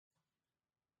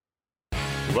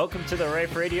Welcome to the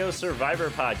riferadio Survivor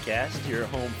Podcast, your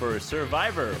home for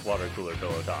Survivor Water Cooler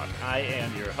Pillow Talk. I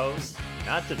am your host,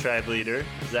 not the tribe leader,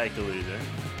 Zac the loser,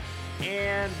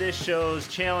 and this show's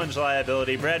challenge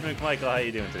liability, Brad McMichael. How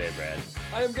you doing today, Brad?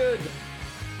 I am good.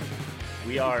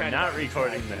 We are not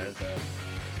recording this.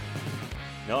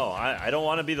 No, I don't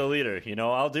want to be the leader. You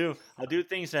know, I'll do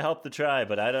things to help the tribe,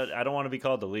 but I don't want to be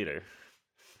called the leader.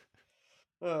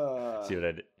 See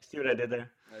what I did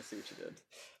there? I see what you did.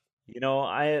 You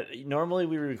know, normally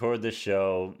we record this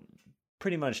show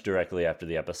pretty much directly after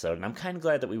the episode, and I'm kind of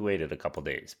glad that we waited a couple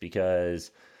days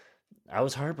because I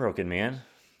was heartbroken, man.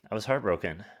 I was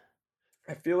heartbroken.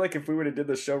 I feel like if we would have did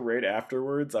the show right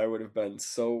afterwards, I would have been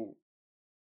so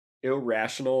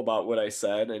irrational about what I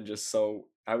said and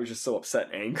I was just so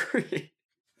upset and angry.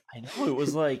 I know, it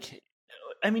was like,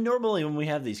 I mean, normally when we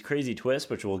have these crazy twists,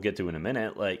 which we'll get to in a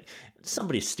minute, like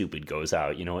somebody stupid goes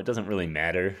out, you know, it doesn't really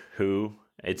matter who.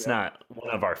 It's not one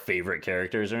of our favorite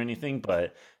characters or anything,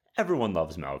 but everyone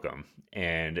loves Malcolm.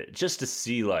 And just to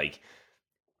see, like,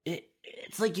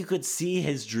 it's like you could see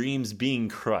his dreams being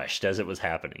crushed as it was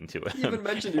happening to him. He even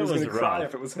mentioned he was going to cry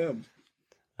if it was him.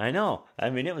 I know. I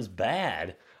mean, it was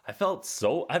bad. I don't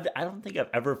think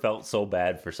I've ever felt so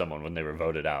bad for someone when they were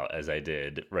voted out as I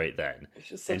did right then. It's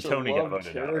just such Tony got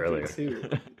voted out earlier. Too.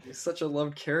 He's such a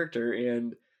loved character,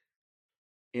 and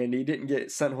he didn't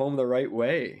get sent home the right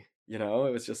way. You know,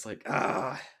 it was just like,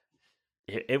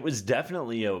 It was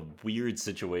definitely a weird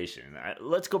situation.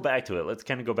 Let's go back to it. Let's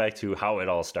kind of go back to how it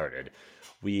all started.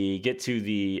 We get to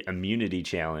the immunity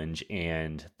challenge,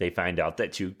 and they find out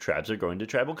that two tribes are going to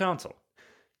tribal council.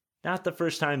 Not the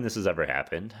first time this has ever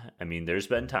happened. I mean, there's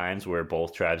been times where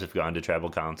both tribes have gone to tribal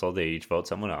council. They each vote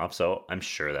someone off, so I'm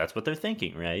sure that's what they're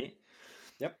thinking, right?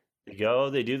 Yep. They go,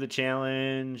 they do the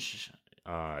challenge.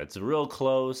 It's real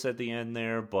close at the end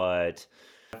there, but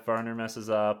Jeff Varner messes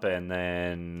up, and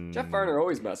then Jeff Varner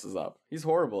always messes up. He's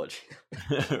horrible at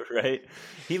right?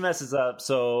 He messes up.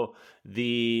 So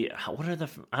I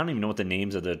don't even know what the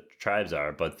names of the tribes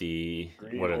are, but Green,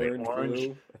 what are they? Orange.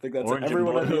 Blue. I think that's what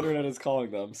everyone on the internet is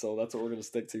calling them. So that's what we're going to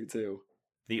stick to too.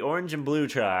 The orange and blue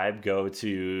tribe go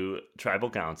to tribal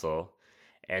council,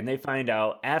 and they find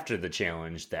out after the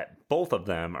challenge that both of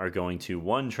them are going to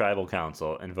one tribal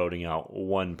council and voting out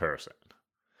one person.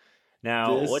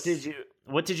 Now, what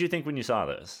did you think when you saw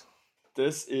this?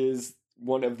 This is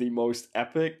one of the most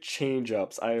epic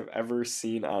change-ups I have ever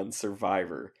seen on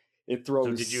Survivor. It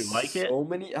throws did you like so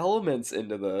many elements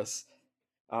into this.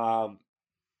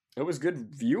 It was good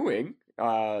viewing.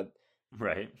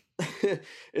 Right.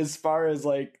 As far as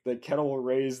like the kettle will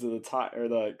raise to the top, or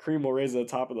the cream will raise to the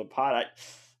top of the pot,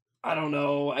 I don't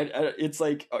know. It's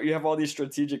like you have all these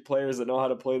strategic players that know how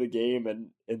to play the game, and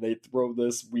they throw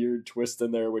this weird twist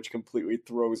in there, which completely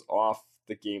throws off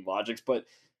the game logics. But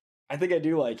I think I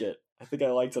do like it. I think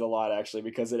I liked it a lot, actually,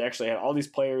 because it actually had all these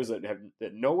players that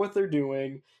know what they're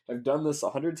doing, have done this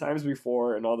 100 times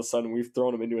before, and all of a sudden we've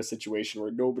thrown them into a situation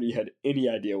where nobody had any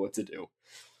idea what to do.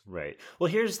 Right. Well,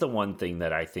 here's the one thing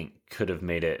that I think could have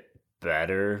made it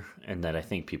better, and that I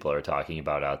think people are talking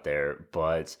about out there,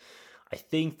 but I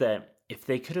think that if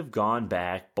they could have gone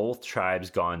back, both tribes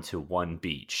gone to one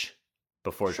beach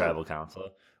before tribal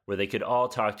council, where they could all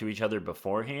talk to each other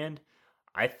beforehand,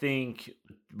 I think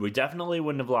we definitely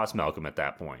wouldn't have lost Malcolm at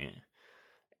that point.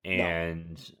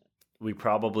 And we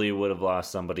probably would have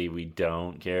lost somebody we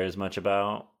don't care as much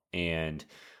about. And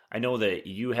I know that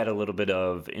you had a little bit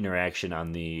of interaction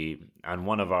on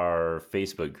one of our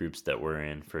Facebook groups that we're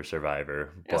in for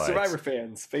Survivor. Yeah, Survivor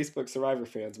fans, Facebook Survivor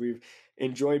fans. We've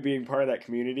enjoyed being part of that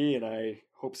community, and I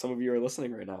hope some of you are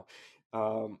listening right now.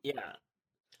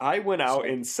 I went out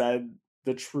and said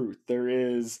the truth. There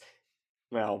is,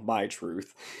 my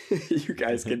truth. You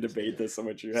guys can debate this so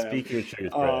much you have. Speak your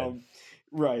truth, Brad.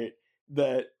 Right.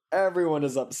 That everyone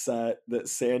is upset that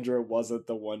Sandra wasn't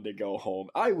the one to go home.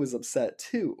 I was upset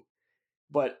too.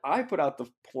 But I put out the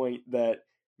point that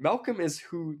Malcolm is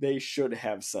who they should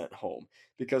have sent home.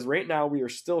 Because right now we are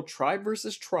still tribe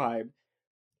versus tribe.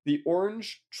 The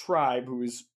orange tribe, who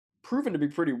is proven to be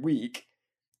pretty weak,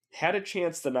 had a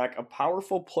chance to knock a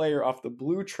powerful player off the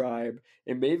blue tribe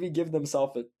and maybe give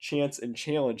themselves a chance in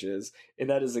challenges. And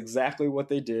that is exactly what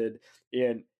they did.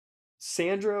 And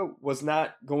Sandra was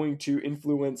not going to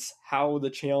influence how the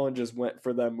challenges went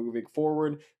for them moving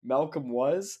forward. Malcolm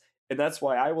was. And that's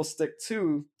why I will stick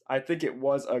to, I think it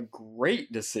was a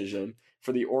great decision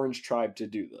for the orange tribe to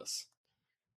do this.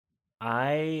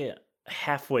 I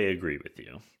halfway agree with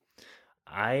you.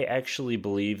 I actually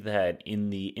believe that in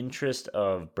the interest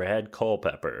of Brad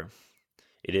Culpepper,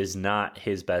 it is not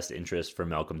his best interest for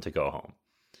Malcolm to go home.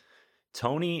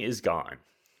 Tony is gone.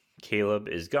 Caleb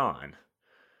is gone.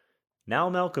 Now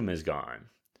Malcolm is gone.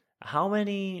 How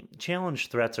many challenge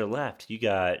threats are left? You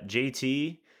got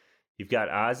JT, you've got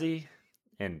Ozzy,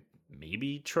 and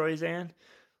maybe Troyzan.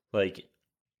 Like,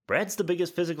 Brad's the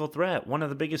biggest physical threat, one of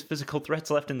the biggest physical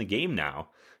threats left in the game now.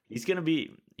 He's gonna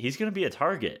be a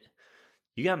target.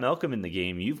 You got Malcolm in the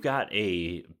game, you've got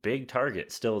a big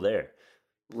target still there.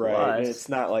 Right, and it's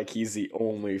not like he's the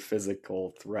only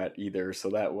physical threat either.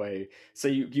 So that way, so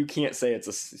you can't say it's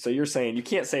a. So you're saying you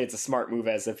can't say it's a smart move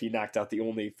as if he knocked out the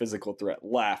only physical threat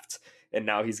left, and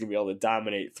now he's gonna be able to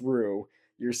dominate through.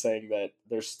 You're saying that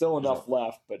there's still enough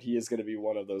left, but he is going to be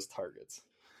one of those targets.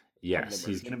 Yes,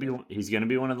 he's gonna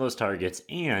be one of those targets.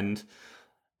 And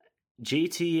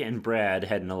JT and Brad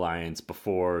had an alliance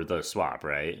before the swap,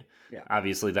 right? Yeah.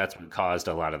 Obviously, that's what caused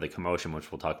a lot of the commotion,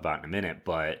 which we'll talk about in a minute.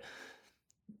 But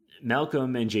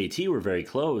Malcolm and JT were very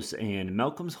close, and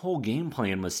Malcolm's whole game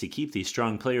plan was to keep these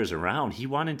strong players around. He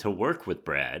wanted to work with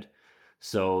Brad,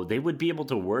 so they would be able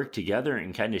to work together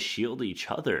and kind of shield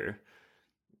each other.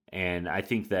 And I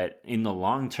think that in the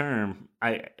long term,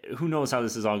 who knows how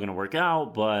this is all going to work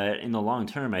out, but in the long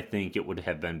term, I think it would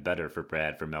have been better for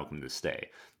Brad for Malcolm to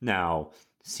stay. Now,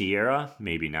 Sierra,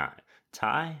 maybe not.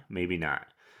 Ty, maybe not.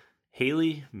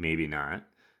 Haley, maybe not.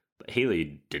 But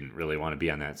Haley didn't really want to be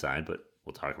on that side, but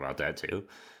we'll talk about that too.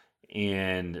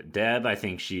 And Deb, I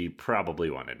think she probably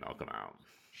wanted Malcolm out.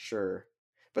 Sure.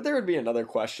 But there would be another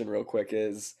question real quick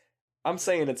is, I'm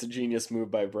saying it's a genius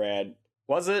move by Brad.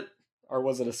 Was it? Or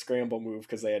was it a scramble move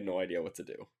because they had no idea what to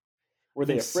do? Were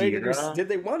they afraid to do... Did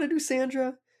they want to do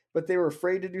Sandra, but they were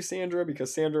afraid to do Sandra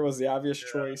because Sandra was the obvious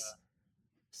choice?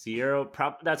 Sierra,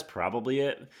 that's probably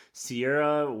it.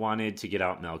 Sierra wanted to get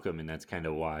out Malcolm, and that's kind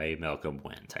of why Malcolm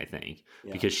went, I think.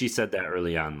 Yeah. Because she said that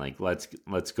early on, like,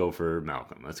 let's go for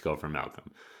Malcolm. Let's go for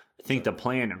Malcolm. I think the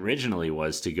plan originally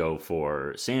was to go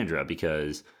for Sandra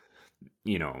because,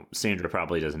 you know, Sandra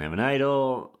probably doesn't have an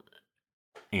idol.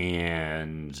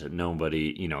 And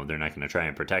nobody, you know, they're not going to try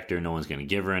and protect her. No one's going to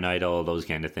give her an idol, those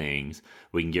kind of things.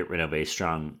 We can get rid of a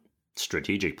strong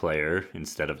strategic player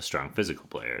instead of a strong physical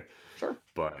player. Sure.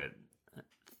 But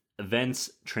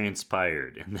events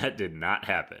transpired, and that did not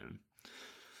happen.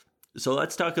 So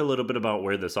let's talk a little bit about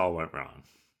where this all went wrong.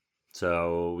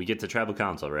 So we get to tribal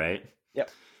council, right? Yep.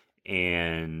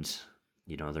 And,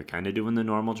 you know, they're kind of doing the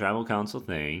normal tribal council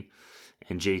thing.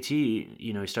 And JT,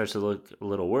 you know, he starts to look a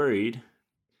little worried.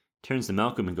 Turns to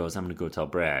Malcolm and goes, I'm going to go tell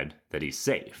Brad that he's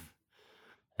safe.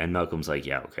 And Malcolm's like,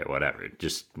 yeah, okay, whatever.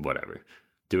 Just whatever.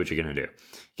 Do what you're going to do.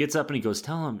 Gets up and he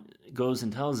goes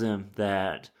and tells him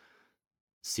that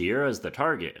Sierra's the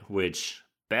target, which,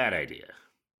 bad idea.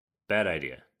 Bad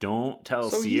idea. Don't tell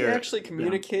Sierra. So he actually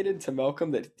communicated to Malcolm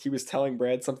that he was telling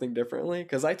Brad something differently?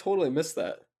 Because I totally missed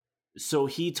that. So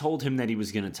he told him that he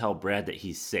was going to tell Brad that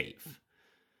he's safe.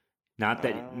 Not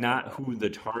who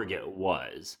the target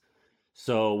was.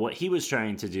 So what he was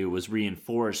trying to do was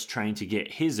reinforce trying to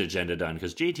get his agenda done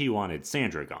because JT wanted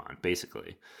Sandra gone,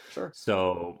 basically. Sure.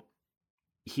 So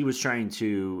he was trying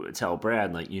to tell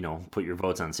Brad, like, you know, put your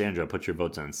votes on Sandra,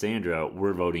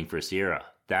 we're voting for Sierra.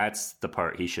 That's the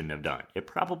part he shouldn't have done. It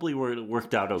probably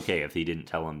worked out okay if he didn't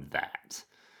tell him that.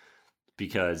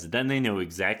 Because then they know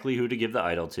exactly who to give the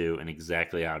idol to and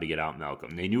exactly how to get out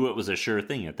Malcolm. They knew it was a sure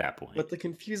thing at that point. But the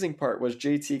confusing part was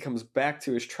JT comes back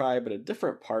to his tribe at a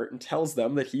different part and tells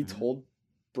them that he told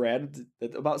Brad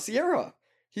about Sierra.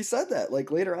 He said that, like,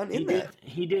 later on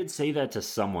He did say that to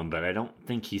someone, but I don't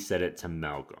think he said it to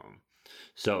Malcolm.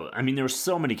 So, I mean, there were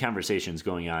so many conversations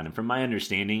going on. And from my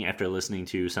understanding, after listening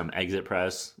to some exit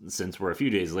press, since we're a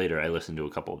few days later, I listened to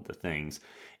a couple of the things.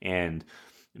 And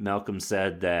Malcolm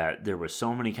said that there were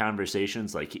so many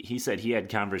conversations. Like, he said he had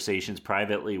conversations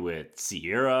privately with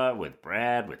Sierra, with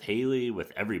Brad, with Haley,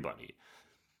 with everybody.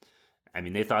 I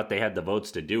mean, they thought they had the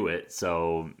votes to do it,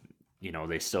 so, you know,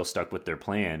 they still stuck with their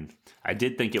plan. I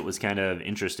did think it was kind of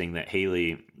interesting that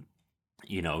Haley,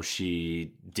 you know,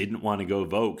 she didn't want to go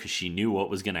vote because she knew what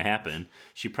was going to happen.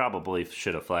 She probably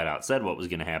should have flat out said what was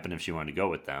going to happen if she wanted to go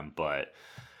with them, but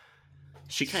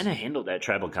she kind of handled that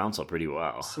tribal council pretty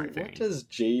well. So what does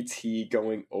JT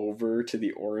going over to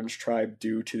the Orange Tribe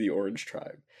do to the Orange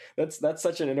Tribe? That's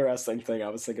such an interesting thing I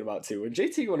was thinking about too. When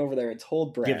JT went over there and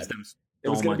told Brad it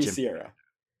was going to be Sierra.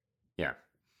 Yeah.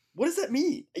 What does that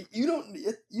mean? You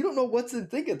don't know what's in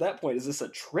think at that point. Is this a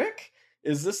trick?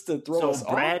 Is this to throw us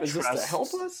off? Is this to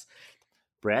help us?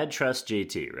 Brad trusts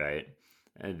JT, right?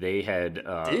 They had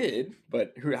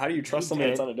but how do you trust someone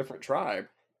that's on a different tribe?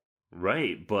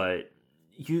 Right, but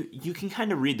you can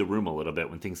kind of read the room a little bit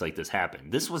when things like this happen.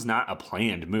 This was not a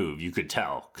planned move, you could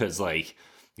tell, because, like,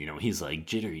 he's like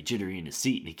jittery in his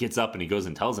seat, and he gets up and he goes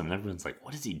and tells him, and everyone's like,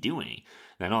 what is he doing?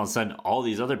 And then all of a sudden, all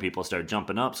these other people start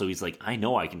jumping up. So he's like, I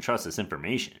know I can trust this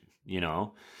information.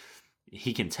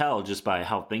 He can tell just by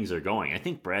how things are going. I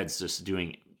think Brad's just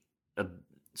doing a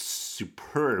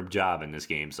superb job in this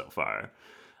game so far.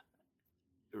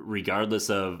 Regardless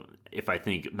of if I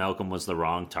think Malcolm was the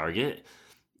wrong target,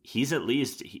 he's at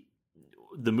least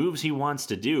the moves he wants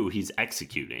to do, he's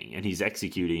executing, and he's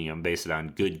executing them based on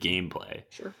good gameplay.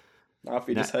 Sure. Now, if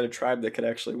he just had a tribe that could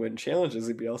actually win challenges,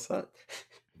 he'd be all set.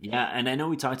 Yeah, and I know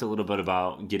we talked a little bit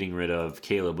about getting rid of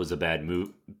Caleb was a bad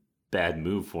move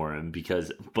for him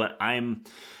but I'm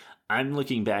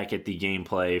looking back at the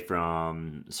gameplay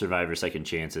from Survivor Second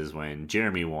Chances when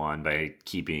Jeremy won by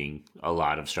keeping a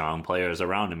lot of strong players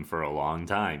around him for a long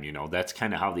time. That's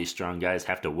kind of how these strong guys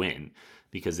have to win,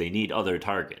 because they need other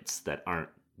targets that aren't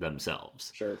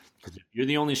themselves. Sure. Because if you're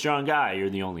the only strong guy, you're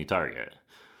the only target.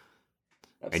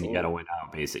 Absolutely. And you got to win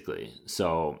out, basically.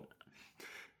 So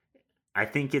I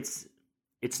think it's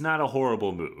not a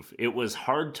horrible move. It was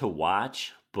hard to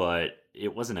watch, but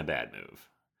it wasn't a bad move.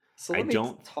 So let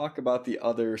me talk about the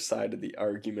other side of the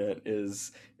argument.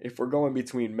 Is if we're going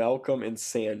between Malcolm and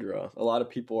Sandra, a lot of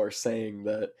people are saying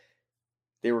that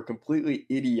they were completely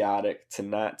idiotic to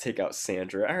not take out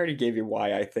Sandra. I already gave you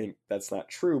why I think that's not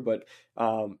true, but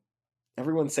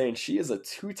everyone's saying she is a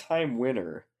 2-time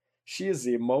winner. She is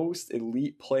the most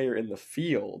elite player in the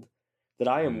field, that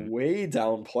I am way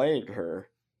downplaying her.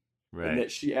 Right. And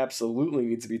that she absolutely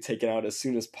needs to be taken out as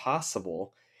soon as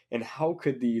possible. And how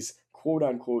could these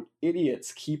quote-unquote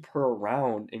idiots keep her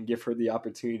around and give her the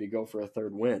opportunity to go for a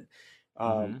third win?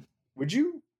 Would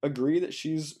you agree that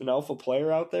she's an alpha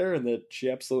player out there and that she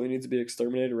absolutely needs to be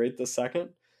exterminated right this second?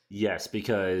 Yes,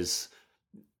 because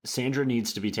Sandra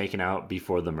needs to be taken out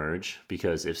before the merge,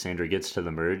 because if Sandra gets to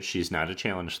the merge, she's not a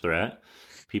challenge threat.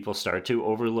 People start to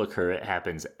overlook her. It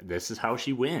happens. This is how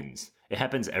she wins. It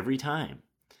happens every time.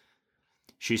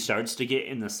 She starts to get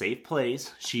in the safe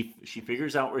place. She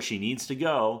figures out where she needs to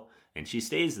go, and she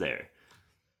stays there.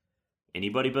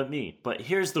 Anybody but me. But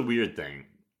here's the weird thing,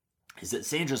 is that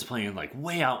Sandra's playing like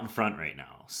way out in front right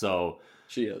now. So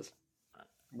she is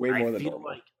way more than normal.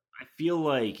 I feel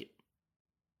like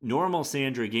normal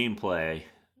Sandra gameplay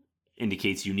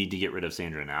indicates you need to get rid of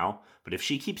Sandra now. But if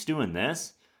she keeps doing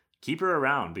this, keep her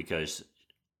around, because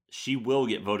she will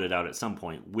get voted out at some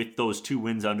point with those 2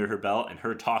 wins under her belt and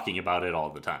her talking about it all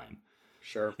the time.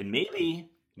 Sure. And maybe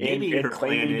and her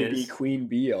claiming plan is to be Queen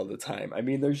Bee all the time. I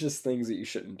mean, there's just things that you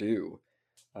shouldn't do.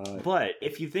 But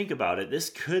if you think about it, this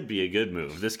could be a good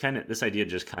move. This idea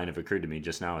just kind of occurred to me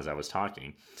just now as I was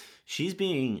talking. She's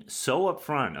being so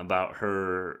upfront about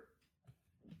her,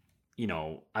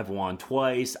 I've won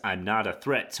twice. I'm not a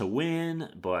threat to win,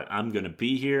 but I'm going to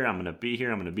be here. I'm going to be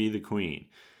here. I'm going to be the queen.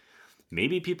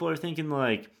 Maybe people are thinking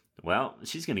like, well,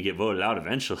 she's going to get voted out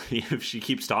eventually if she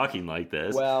keeps talking like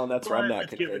this. Well, that's where I'm not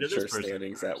convinced her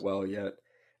standings that well yet.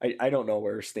 I don't know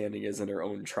where her standing is in her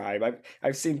own tribe.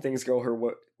 I've seen things go her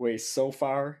way so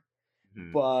far,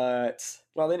 but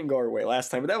they didn't go her way last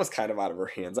time. But that was kind of out of her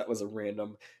hands. That was a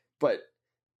random. But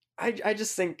I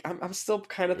just think I'm still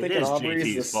kind of thinking Aubrey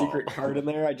is the secret card in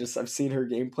there. I've seen her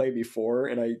gameplay before,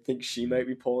 and I think she might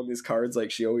be pulling these cards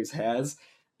like she always has.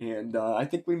 And I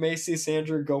think we may see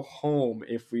Sandra go home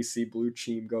if we see Blue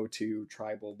Team go to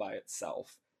Tribal by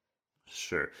itself.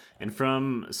 Sure. And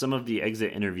from some of the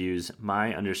exit interviews,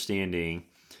 my understanding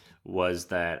was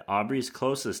that Aubrey's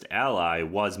closest ally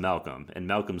was Malcolm, and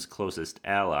Malcolm's closest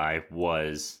ally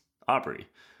was Aubrey.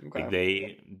 Okay. Like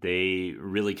they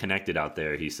really connected out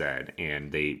there, he said,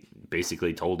 and they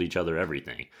basically told each other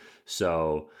everything.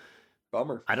 So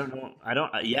bummer. I don't know.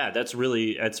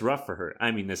 That's rough for her.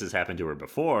 I mean, this has happened to her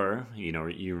before.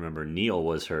 You remember Neil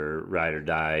was her ride or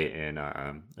die in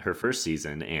her first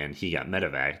season, and he got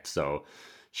medevaced. So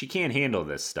she can't handle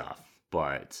this stuff.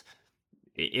 But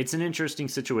it's an interesting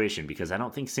situation because I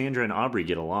don't think Sandra and Aubrey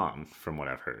get along, from what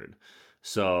I've heard.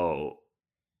 So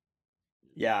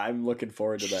yeah, I'm looking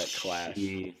forward to that clash.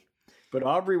 But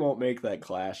Aubrey won't make that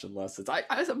clash unless it's...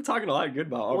 I'm talking a lot good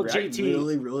about Aubrey. Well, JT, I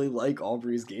really, really like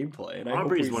Aubrey's gameplay. And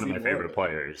Aubrey's one of my favorite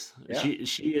players. Yeah.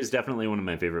 She is definitely one of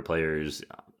my favorite players,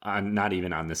 not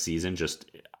even on this season, just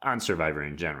on Survivor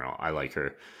in general. I like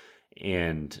her.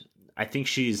 And I think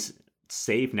she's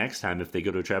safe next time if they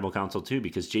go to a tribal council too,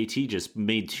 because JT just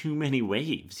made too many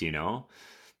waves,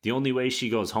 The only way she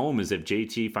goes home is if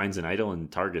JT finds an idol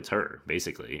and targets her,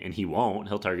 basically. And he won't.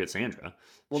 He'll target Sandra.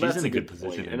 Well, she's in a good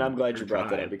position. And I'm glad you brought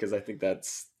that up, because I think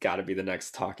that's got to be the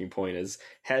next talking point is,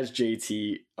 has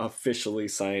JT officially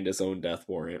signed his own death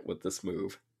warrant with this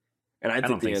move? And I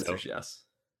think the answer is yes.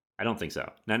 I don't think so.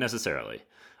 Not necessarily.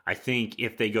 I think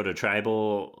if they go to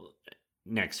tribal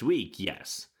next week,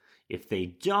 yes. If they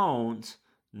don't,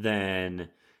 then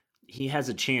he has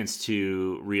a chance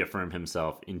to reaffirm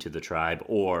himself into the tribe,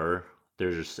 or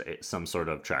there's some sort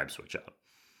of tribe switch up.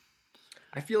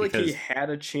 I feel like he Because had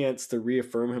a chance to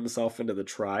reaffirm himself into the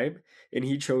tribe, and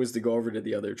he chose to go over to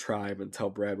the other tribe and tell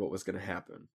Brad what was going to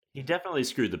happen. he definitely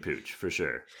screwed the pooch for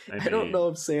sure. I don't know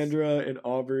if Sandra and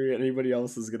Aubrey and anybody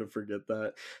else is going to forget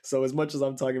that. So as much as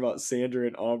I'm talking about Sandra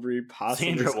and Aubrey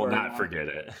possibly Sandra will not forget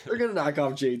it. They're going to knock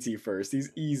off JT first.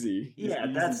 He's easy. He's Yeah,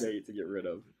 easy that's bait to get rid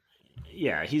of.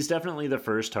 Yeah, he's definitely the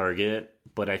first target,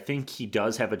 but I think he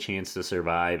does have a chance to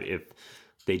survive if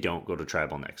they don't go to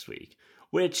tribal next week,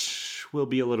 which will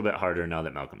be a little bit harder now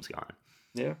that Malcolm's gone.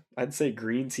 Yeah, I'd say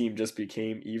Green Team just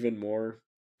became even more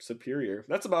superior.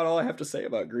 That's about all I have to say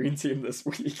about Green Team this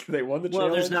week. They won the challenge.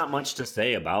 Well, there's not much to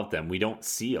say about them. We don't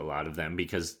see a lot of them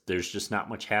because there's just not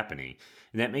much happening.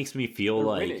 And that makes me feel They're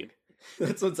like winning.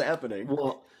 That's what's happening.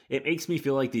 Well, it makes me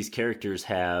feel like these characters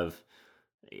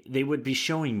they would be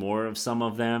showing more of some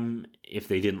of them if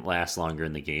they didn't last longer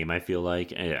in the game, I feel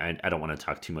like. I don't want to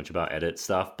talk too much about edit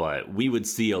stuff, but we would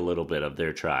see a little bit of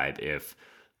their tribe if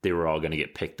they were all going to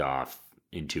get picked off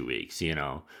in 2 weeks, you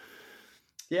know?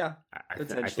 Yeah,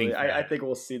 potentially. I think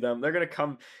we'll see them. They're going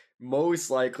to most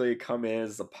likely come in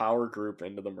as the power group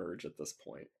into the merge at this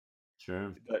point.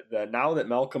 Sure. Now that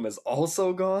Malcolm is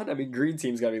also gone, I mean, Green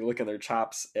Team's got to be licking their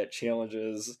chops at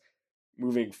challenges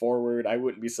moving forward. I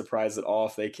wouldn't be surprised at all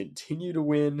if they continue to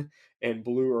win and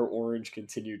Blue or Orange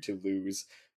continue to lose.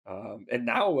 And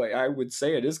now I would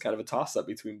say it is kind of a toss-up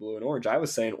between Blue and Orange. I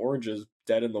was saying Orange is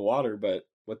dead in the water, but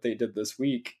what they did this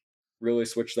week really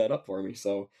switched that up for me.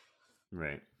 So,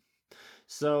 right.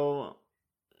 So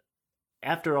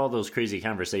after all those crazy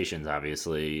conversations,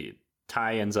 obviously,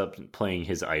 Ty ends up playing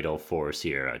his idol for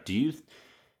Sierra.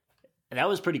 That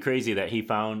was pretty crazy that he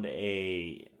found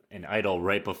an idol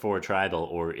right before tribal,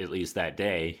 or at least that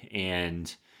day.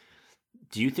 And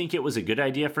do you think it was a good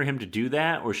idea for him to do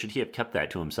that, or should he have kept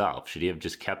that to himself? Should he have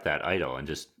just kept that idol and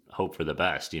just hoped for the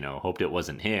best, hoped it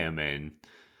wasn't him and,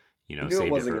 saved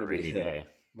it for a rainy day?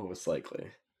 Most likely.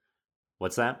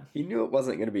 What's that? He knew it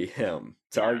wasn't going to be him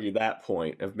to argue that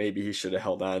point of maybe he should have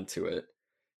held on to it.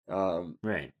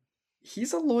 Right.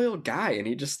 He's a loyal guy, and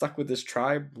he just stuck with his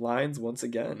tribe lines once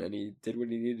again, and he did what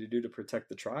he needed to do to protect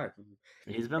the tribe.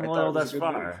 He's been loyal thus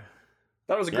far.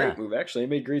 That was a great move, actually. It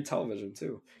made great television,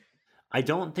 too. I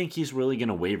don't think he's really going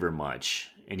to waver much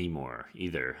anymore,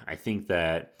 either. I think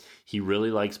that he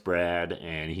really likes Brad,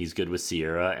 and he's good with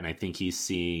Sierra, and I think he's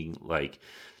seeing,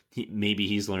 maybe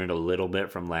he's learned a little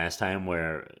bit from last time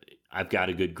where I've got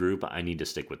a good group. I need to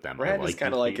stick with them. Brad is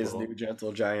kind of like his new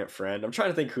gentle giant friend. I'm trying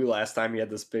to think who last time he had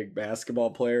this big basketball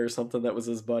player or something that was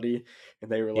his buddy,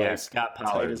 and they were like Scott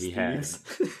Pollard. He had.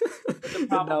 and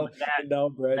now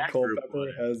Brad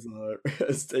Culpepper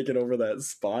has taken over that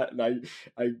spot, and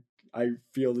I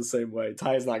feel the same way.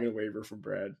 Ty is not going to waver from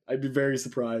Brad. I'd be very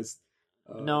surprised.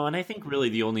 No, and I think really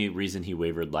the only reason he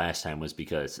wavered last time was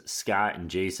because Scott and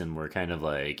Jason were kind of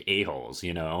like a-holes,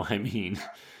 I mean,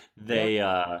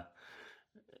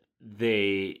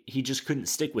 he just couldn't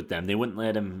stick with them. They wouldn't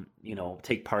let him,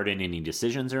 take part in any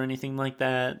decisions or anything like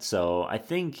that. So I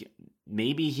think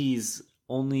maybe he's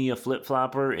only a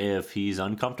flip-flopper if he's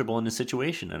uncomfortable in this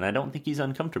situation, and I don't think he's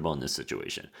uncomfortable in this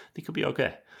situation. I think he'll be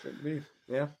okay. Should be.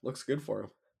 Yeah, looks good for him.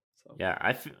 So. Yeah,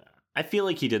 I feel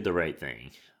like he did the right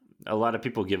thing. A lot of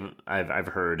people I've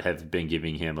heard have been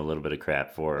giving him a little bit of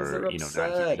crap for not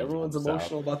keeping everyone's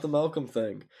emotional about the Malcolm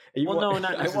thing. No,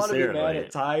 not necessarily. I want to be mad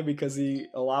at Ty because he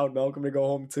allowed Malcolm to go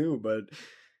home too, but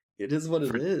it is what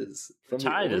it is. From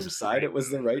Ty, the side, it was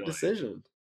the right decision.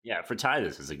 Yeah, for Ty,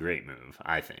 this is a great move,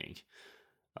 I think.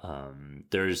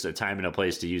 There's a time and a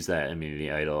place to use that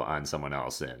immunity idol on someone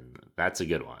else, and that's a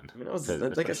good one. I mean,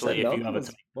 like I said, Malcolm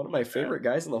was one of my favorite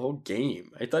guys in the whole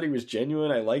game. I thought he was genuine.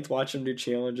 I liked watching him do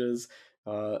challenges.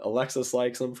 Alexis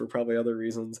likes him for probably other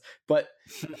reasons, but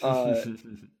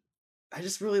I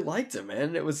just really liked him,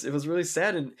 man. It was really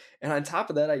sad, and on top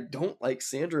of that, I don't like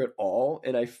Sandra at all,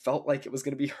 and I felt like it was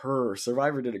going to be her.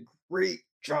 Survivor did a great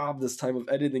job this time of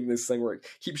editing this thing where it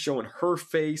keeps showing her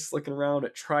face looking around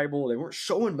at tribal. They weren't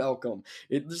showing Malcolm.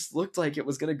 It just looked like it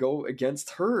was going to go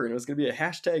against her, and it was going to be a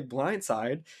hashtag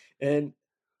blindside, and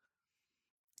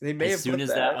they may as soon as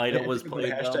that idol was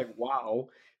played, hashtag wow,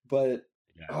 but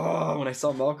when I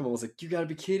saw Malcolm, I was like, you gotta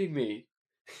be kidding me.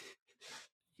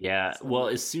 Yeah, well,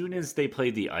 as soon as they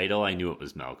played the idol, I knew it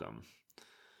was Malcolm.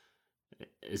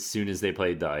 As soon as they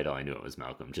played the idol, I knew it was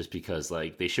Malcolm, just because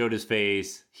they showed his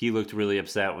face. He looked really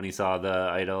upset when he saw the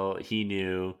idol. He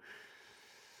knew.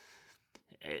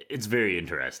 it's very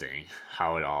interesting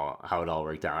how it all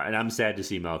worked out. And I'm sad to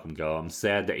see Malcolm go. I'm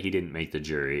sad that he didn't make the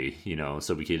jury,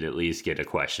 so we could at least get a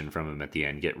question from him at the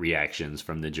end, get reactions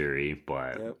from the jury.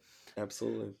 But Yep,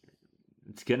 absolutely.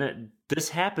 This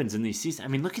happens in these seasons. I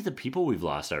mean, look at the people we've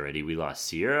lost already. We lost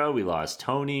Sierra, we lost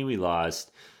Tony, we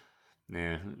lost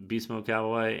Beast Mode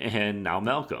Cowboy, and now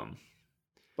Malcolm.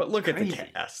 But look at the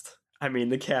cast. I mean,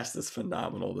 the cast is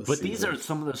phenomenal this season. But these are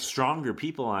some of the stronger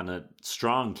people on a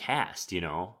strong cast, I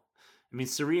mean,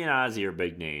 Suri and Ozzy are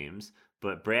big names,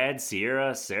 but Brad,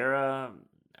 Sierra, Sarah,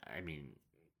 I mean,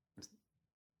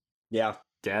 yeah,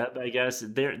 Deb, I guess,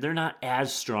 they're not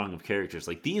as strong of characters.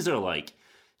 Like, these are like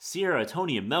Sierra,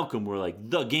 Tony, and Malcolm were like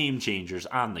the game changers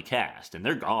on the cast, and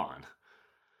they're gone.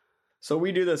 So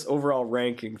we do this overall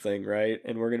ranking thing, right?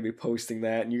 And we're going to be posting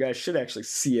that. And you guys should actually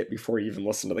see it before you even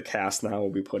listen to the cast now.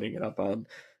 We'll be putting it up on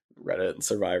Reddit and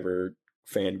Survivor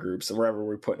fan groups and wherever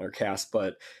we're putting our cast.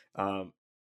 But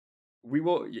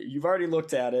you've already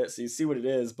looked at it, so you see what it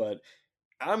is. But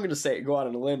I'm going to go out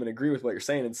on a limb and agree with what you're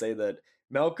saying and say that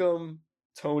Malcolm,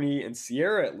 Tony, and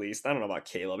Sierra, at least, I don't know about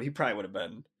Caleb. He probably would have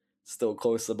been still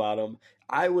close to the bottom.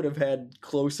 I would have had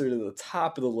closer to the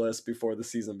top of the list before the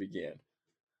season began.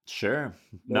 Sure.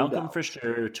 Malcolm for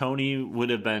sure. Tony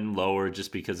would have been lower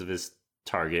just because of his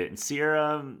target. And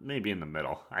Sierra, maybe in the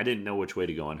middle. I didn't know which way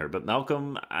to go on her. But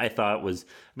Malcolm, I thought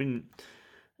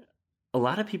a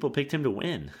lot of people picked him to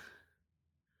win.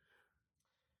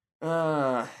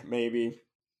 Maybe.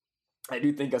 I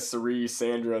do think a Suri,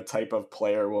 Sandra type of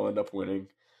player will end up winning,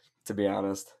 to be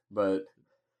honest. But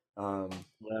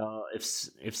well,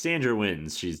 if Sandra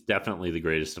wins, she's definitely the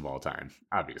greatest of all time,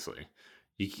 obviously.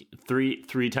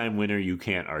 Three-time winner, you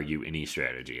can't argue any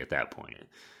strategy at that point.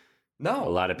 No, a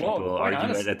lot of people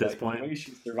argue it at this point.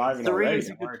 She's surviving already.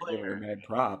 Is a good player. Mad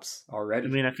props already.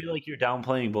 I mean, I feel like you're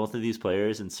downplaying both of these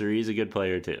players, and Suri's a good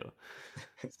player too.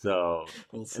 So,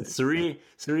 we'll see.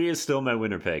 Suri is still my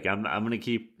winner pick. I'm gonna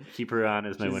keep her on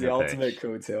as my winner pick. She's the ultimate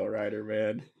coattail rider,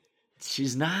 man.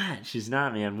 She's not,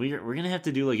 man. We're gonna have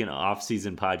to do like an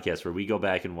off-season podcast where we go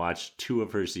back and watch 2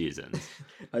 of her seasons.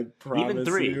 I promise even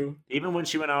 3, you. Even when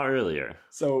she went out earlier.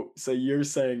 So you're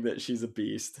saying that she's a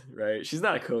beast, right? She's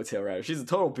not a coattail rider. She's a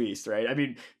total beast, right? I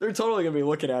mean, they're totally gonna be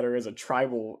looking at her as a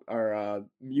tribal or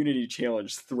immunity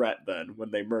challenge threat then when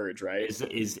they merge, right?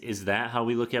 Is that how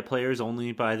we look at players,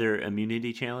 only by their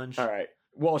immunity challenge? All right.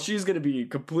 Well, she's gonna be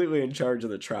completely in charge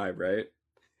of the tribe, right?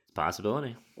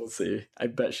 Possibility. We'll see. I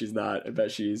bet she's not. I bet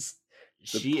she is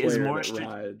more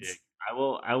strategic.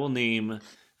 I will name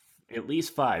at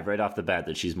least 5 right off the bat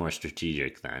that she's more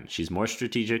strategic than. She's more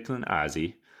strategic than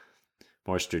Ozzy,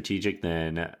 more strategic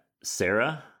than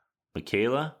Sarah,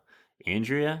 Michaela,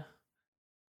 Andrea,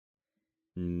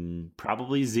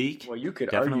 probably Zeke. Well, you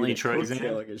could definitely argue that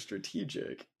coattailing is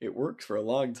strategic. It worked for a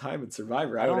long time in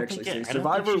Survivor. I would actually say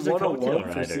Survivor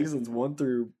 101 for seasons 1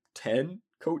 through 10.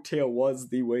 Coattail was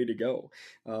the way to go.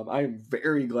 I am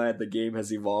very glad the game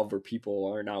has evolved where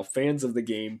people are now fans of the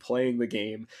game, playing the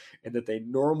game, and that they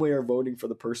normally are voting for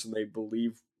the person they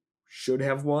believe should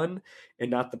have won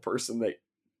and not the person that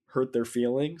hurt their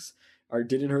feelings or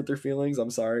didn't hurt their feelings.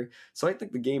 I'm sorry. So I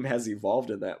think the game has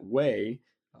evolved in that way.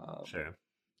 Sure.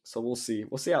 So we'll see.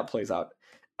 We'll see how it plays out.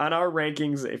 On our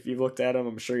rankings, if you've looked at them,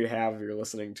 I'm sure you have if you're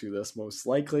listening to this most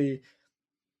likely.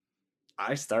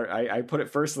 I put it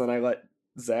first and then I let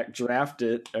Zach draft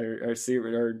it or see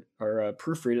or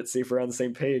proofread it, see if we're on the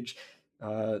same page.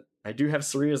 I do have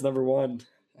Suri as number 1.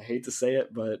 I hate to say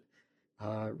it, but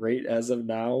right as of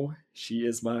now, she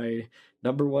is my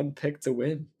number 1 pick to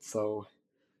win. So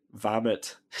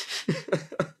vomit.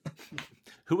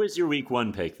 Who was your week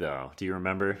 1 pick though? Do you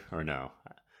remember or no?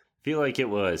 I feel like it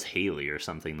was Haley or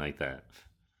something like that.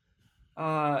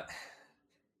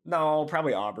 No,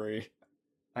 probably Aubrey.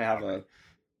 I have a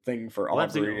thing for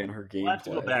Aubrey and her gameplay. We'll have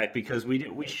to go back because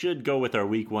we should go with our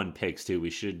week 1 picks too. We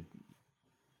should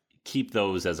keep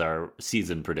those as our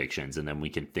season predictions, and then we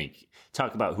can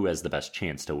talk about who has the best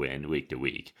chance to win week to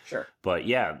week. Sure. But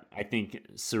yeah, I think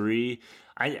Suri,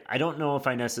 I don't know if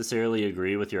I necessarily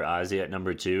agree with your Ozzy at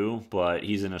number 2, but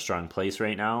he's in a strong place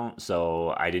right now,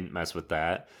 so I didn't mess with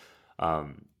that.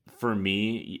 For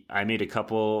me, I made a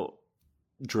couple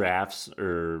drafts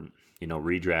or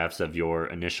redrafts of your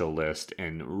initial list,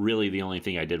 and really the only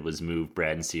thing I did was move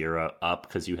Brad and Sierra up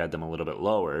because you had them a little bit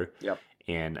lower. Yep.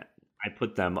 And I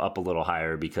put them up a little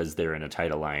higher because they're in a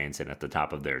tight alliance and at the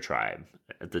top of their tribe,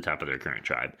 at the top of their current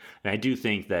tribe. And I do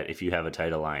think that if you have a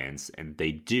tight alliance, and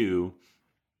they do,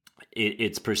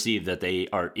 it's perceived that they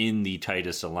are in the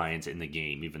tightest alliance in the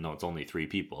game, even though it's only 3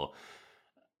 people.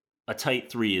 a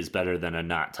tight 3 is better than a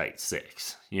not tight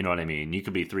 6. You know what I mean? You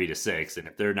could be 3-6, and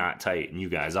if they're not tight and you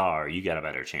guys are, you got a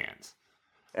better chance.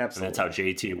 Absolutely. And that's how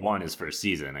JT won his first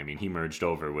season. I mean, he merged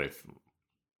over with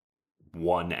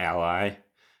one ally,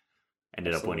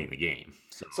 ended up winning the game.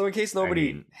 So in case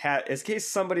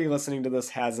somebody listening to this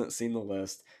hasn't seen the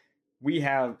list, we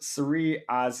have Sari,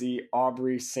 Ozzy,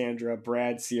 Aubrey, Sandra,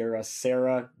 Brad, Sierra,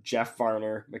 Sarah, Jeff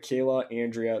Varner, Michaela,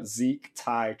 Andrea, Zeke,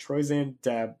 Ty, Troyzan,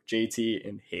 Deb, JT,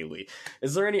 and Haley.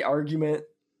 Is there any argument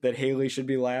that Haley should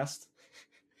be last?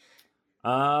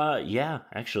 Yeah,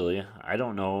 actually. I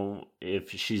don't know if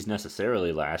she's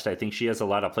necessarily last. I think she has a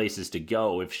lot of places to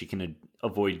go if she can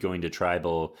avoid going to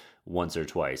tribal once or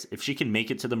twice. If she can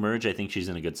make it to the merge, I think she's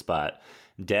in a good spot.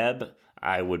 Debbie,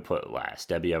 I would put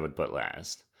last.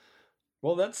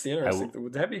 Well, that's interesting.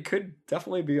 Debbie could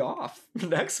definitely be off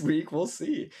next week. We'll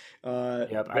see.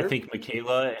 Yep, I think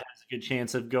Michaela has a good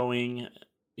chance of going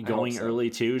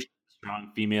early too. She's a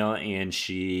strong female, and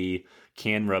she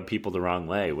can rub people the wrong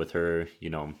way with her. You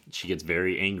know, she gets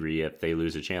very angry if they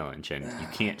lose a challenge, and you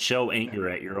can't show anger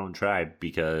at your own tribe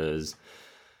because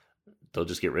they'll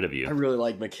just get rid of you. I really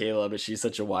like Michaela, but she's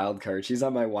such a wild card. She's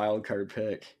on my wild card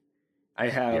pick. I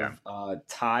have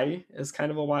Ty as kind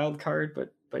of a wild card,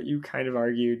 but you kind of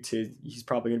argued he's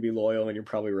probably going to be loyal, and you're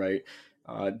probably right.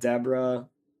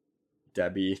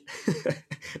 Debbie,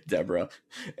 Deborah,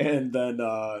 and then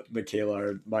Michaela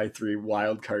are my 3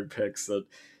 wild card picks that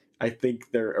I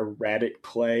think their erratic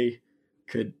play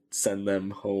could send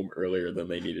them home earlier than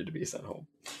they needed to be sent home.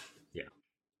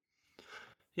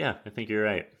 Yeah, I think you're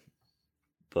right.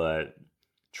 But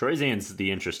Troyzan's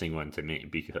the interesting one to me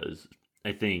because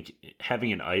I think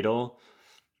having an idol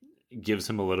gives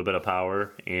him a little bit of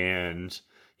power, and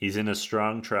he's in a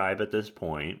strong tribe at this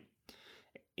point.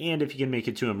 And if he can make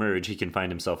it to a merge, he can find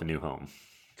himself a new home.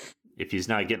 If he's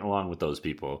not getting along with those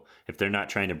people, if they're not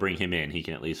trying to bring him in, he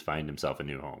can at least find himself a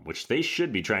new home, which they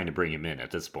should be trying to bring him in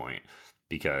at this point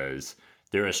because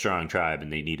they're a strong tribe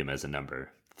and they need him as a number.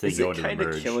 Is it kind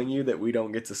of killing you that we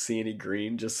don't get to see any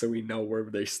green just so we know where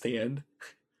they stand?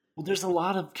 Well, there's a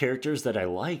lot of characters that I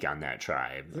like on that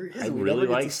tribe. I We really never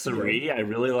get like to see Sari. I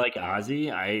really like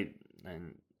Ozzy.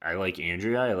 I like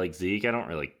Andrea. I like Zeke. I don't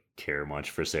really care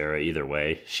much for Sarah either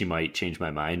way. She might change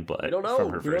my mind, but I don't know. from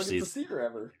her We don't first get to season. see her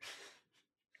ever.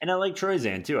 And I like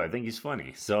Troyzan too. I think he's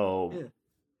funny. So Yeah.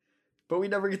 But we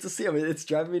never get to see him. It's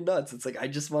driving me nuts. It's like I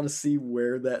just want to see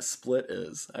where that split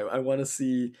is. I want to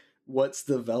see what's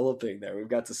developing there. We've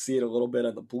got to see it a little bit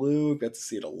on the blue. We've got to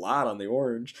see it a lot on the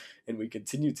orange, and we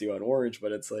continue to on orange.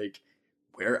 But it's like,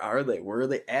 where are they? Where are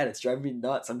they at? It's driving me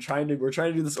nuts. We're trying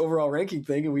to do this overall ranking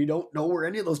thing, and we don't know where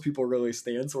any of those people really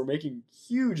stand. So we're making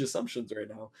huge assumptions right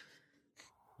now.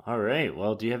 all right.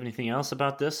 Well, do you have anything else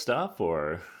about this stuff,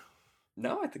 or?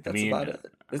 No, I think that's about it.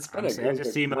 It's been sad to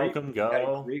see Malcolm go.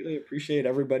 I greatly appreciate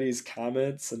everybody's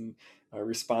comments and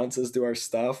responses to our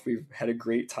stuff. We've had a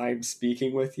great time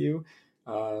speaking with you.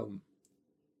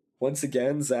 Once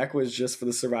again, Zach was just, for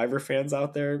the Survivor fans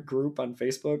out there group on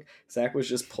Facebook, Zach was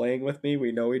just playing with me.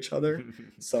 We know each other.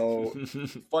 So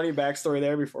funny backstory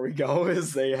there before we go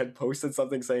is they had posted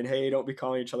something saying, hey, don't be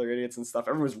calling each other idiots and stuff.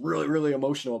 Everyone was really, really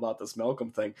emotional about this Malcolm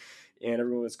thing. And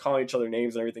everyone was calling each other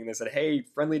names and everything. They said, hey,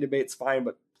 friendly debate's fine,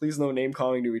 but please no name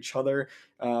calling to each other.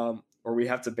 Or we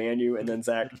have to ban you. And then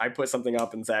Zach, I put something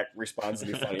up and Zach responds to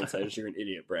me funny and says, you're an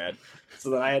idiot, Brad. So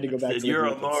then I had to go back to the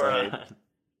group and say,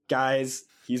 guys,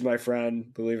 he's my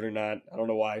friend, believe it or not. I don't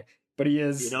know why, but he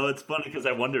is. You know, it's funny because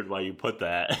I wondered why you put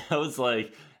that. I was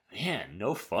like, man,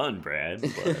 no fun, Brad.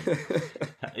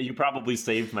 But you probably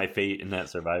saved my fate in that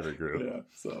Survivor group. Yeah,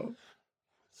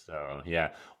 so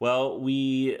yeah. Well,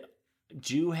 we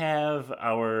did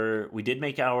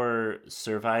make our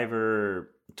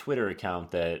Survivor Twitter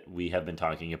account that we have been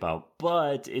talking about,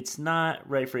 but it's not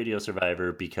Rife Radio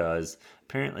Survivor because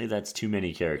apparently that's too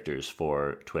many characters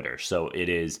for Twitter. So it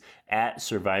is at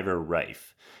Survivor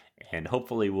Rife. And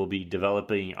hopefully we'll be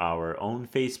developing our own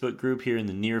Facebook group here in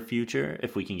the near future.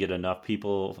 If we can get enough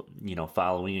people,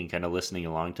 following and kind of listening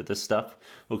along to this stuff,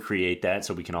 we'll create that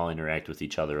so we can all interact with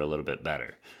each other a little bit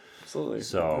better. Absolutely.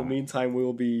 So in the meantime, we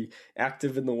will be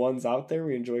active in the ones out there.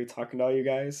 We enjoy talking to all you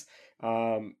guys.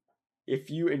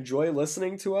 If you enjoy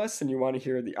listening to us and you want to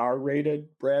hear the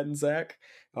R-rated Brad and Zac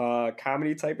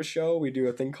comedy type of show, we do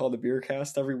a thing called the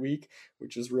Beercast every week,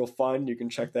 which is real fun. You can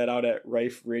check that out at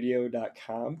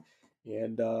riferadio.com.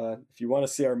 And if you want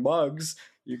to see our mugs,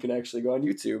 you can actually go on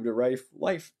YouTube to Rife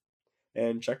Life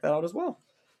and check that out as well.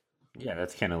 Yeah,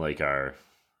 that's kind of like our,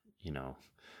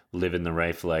 living the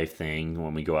Rife life thing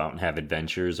when we go out and have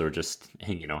adventures or just,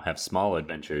 have small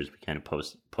adventures. We kind of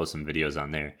post some videos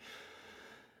on there.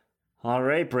 All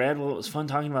right, Brad. Well, it was fun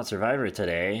talking about Survivor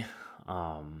today.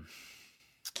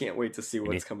 Can't wait to see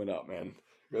what's coming up, man.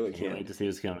 Really can't wait to see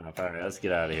what's coming up. All right, let's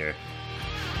get out of here.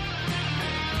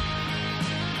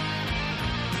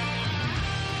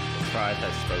 Tribe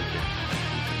has spoken.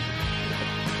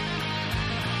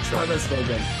 Tribe has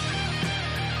spoken.